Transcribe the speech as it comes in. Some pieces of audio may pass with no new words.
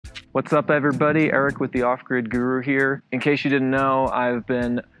What's up everybody, Eric with the Off-Grid Guru here. In case you didn't know, I've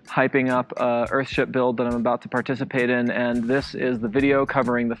been hyping up a Earthship build that I'm about to participate in, and this is the video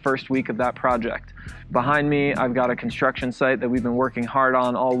covering the first week of that project. Behind me, I've got a construction site that we've been working hard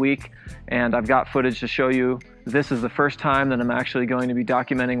on all week, and I've got footage to show you. This is the first time that I'm actually going to be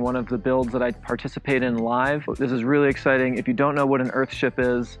documenting one of the builds that I participate in live. This is really exciting. If you don't know what an Earthship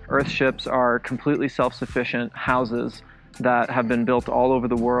is, Earthships are completely self-sufficient houses that have been built all over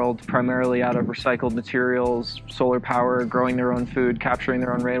the world, primarily out of recycled materials, solar power, growing their own food, capturing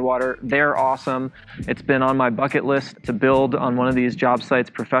their own rainwater. They're awesome. It's been on my bucket list to build on one of these job sites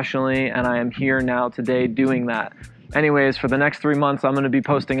professionally, and I am here now today doing that. Anyways, for the next 3 months, I'm going to be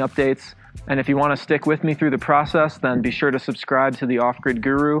posting updates, and if you want to stick with me through the process, then be sure to subscribe to the Off-Grid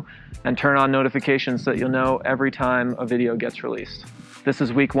Guru and turn on notifications so that you'll know every time a video gets released. This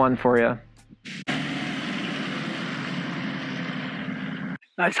is week 1 for you.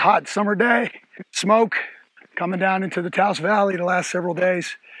 Nice hot summer day. Smoke coming down into the Taos Valley the last several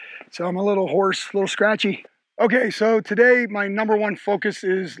days. So I'm a little hoarse, a little scratchy. Okay, so today my #1 focus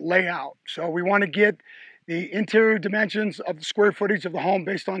is layout. So we want to get the interior dimensions of the square footage of the home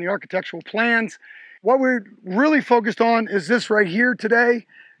based on the architectural plans. What we're really focused on is this right here today.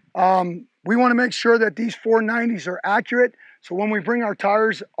 We want to make sure that these 490s are accurate. So when we bring our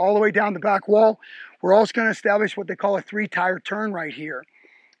tires all the way down the back wall, we're also going to establish what they call a 3-tire turn right here.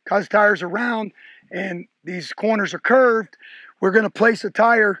 Because tires are round and these corners are curved, we're going to place a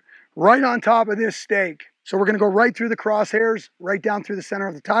tire right on top of this stake. So we're going to go right through the crosshairs, right down through the center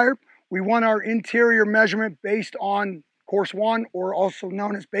of the tire. We want our interior measurement based on course 1, or also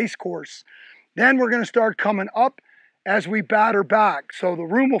known as base course. Then we're going to start coming up as we batter back. So the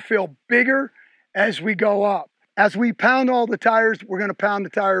room will feel bigger as we go up. As we pound all the tires, we're going to pound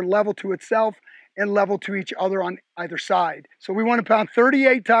the tire level to itself and level to each other on either side. So we want to pound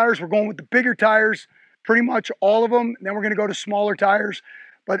 38 tires. We're going with the bigger tires, pretty much all of them. And then we're going to go to smaller tires.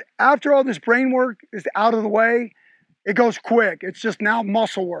 But after all this brain work is out of the way, it goes quick. It's just now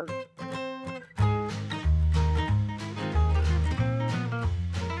muscle work.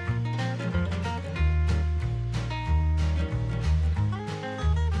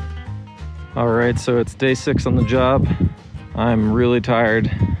 All right, so it's day 6 on the job. I'm really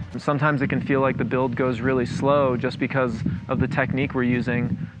tired. Sometimes it can feel like the build goes really slow just because of the technique we're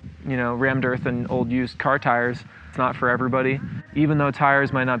using. You know, rammed earth and old used car tires. It's not for everybody. Even though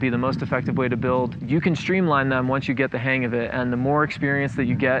tires might not be the most effective way to build, you can streamline them once you get the hang of it. And the more experience that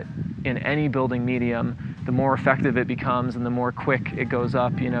you get in any building medium, the more effective it becomes and the more quick it goes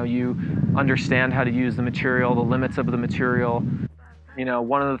up. You know, you understand how to use the material, the limits of the material. You know,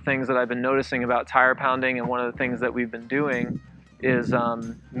 one of the things that I've been noticing about tire pounding, and one of the things that we've been doing, is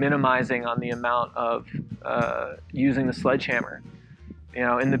minimizing on the amount of using the sledgehammer. You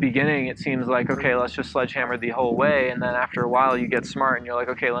know, in the beginning it seems like, okay, let's just sledgehammer the whole way, and then after a while you get smart and you're like,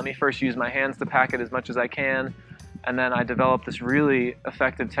 okay, let me first use my hands to pack it as much as I can. And then I developed this really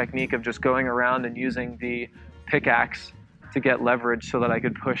effective technique of just going around and using the pickaxe to get leverage so that I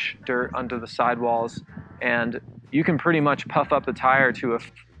could push dirt under the sidewalls. And you can pretty much puff up the tire to a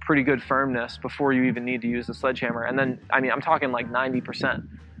pretty good firmness before you even need to use the sledgehammer. And then, I mean, I'm talking like 90%.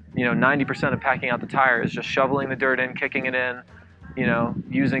 You know, 90% of packing out the tire is just shoveling the dirt in, kicking it in, you know,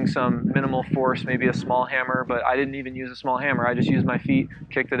 using some minimal force, maybe a small hammer, but I didn't even use a small hammer. I just used my feet,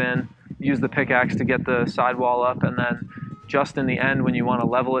 kicked it in, used the pickaxe to get the sidewall up, and then just in the end, when you want to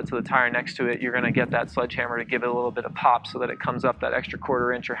level it to the tire next to it, you're going to get that sledgehammer to give it a little bit of pop so that it comes up that extra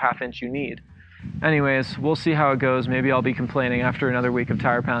 1/4 inch or 1/2 inch you need. Anyways, we'll see how it goes. Maybe I'll be complaining after another week of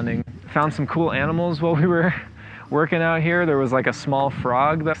tire pounding. Found some cool animals while we were working out here. There was like a small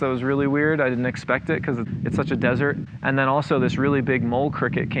frog that was really weird. I didn't expect it because it's such a desert. And then also this really big mole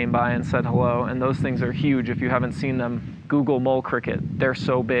cricket came by and said hello. And those things are huge. If you haven't seen them, Google mole cricket. They're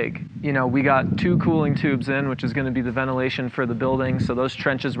so big. You know, we got 2 cooling tubes in, which is going to be the ventilation for the building. So those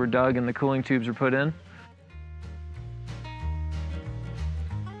trenches were dug and the cooling tubes were put in.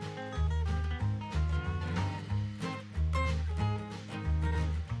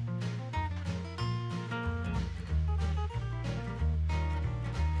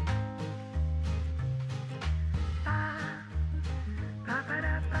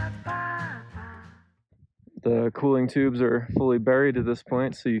 The cooling tubes are fully buried at this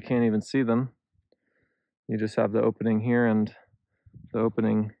point, so you can't even see them. You just have the opening here and the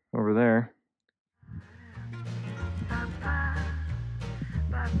opening over there.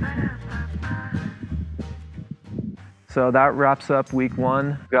 So that wraps up week 1.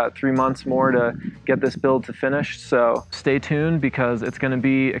 We've got 3 months more to get this build to finish. So stay tuned because it's going to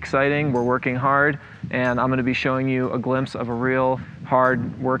be exciting. We're working hard and I'm going to be showing you a glimpse of a real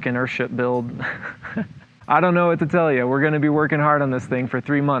hard working Earthship build. I don't know what to tell you. We're going to be working hard on this thing for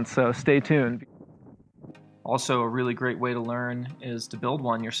 3 months, so stay tuned. Also, a really great way to learn is to build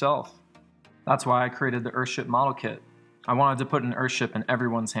one yourself. That's why I created the Earthship model kit. I wanted to put an Earthship in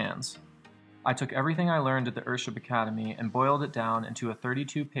everyone's hands. I took everything I learned at the Earthship Academy and boiled it down into a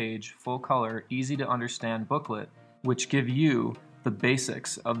 32-page, full-color, easy-to-understand booklet, which give you the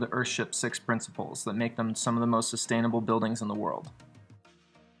basics of the Earthship 6 principles that make them some of the most sustainable buildings in the world.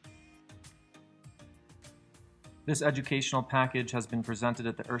 This educational package has been presented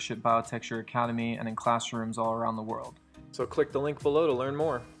at the Earthship Biotecture Academy and in classrooms all around the world. So click the link below to learn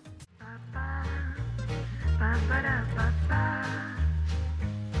more.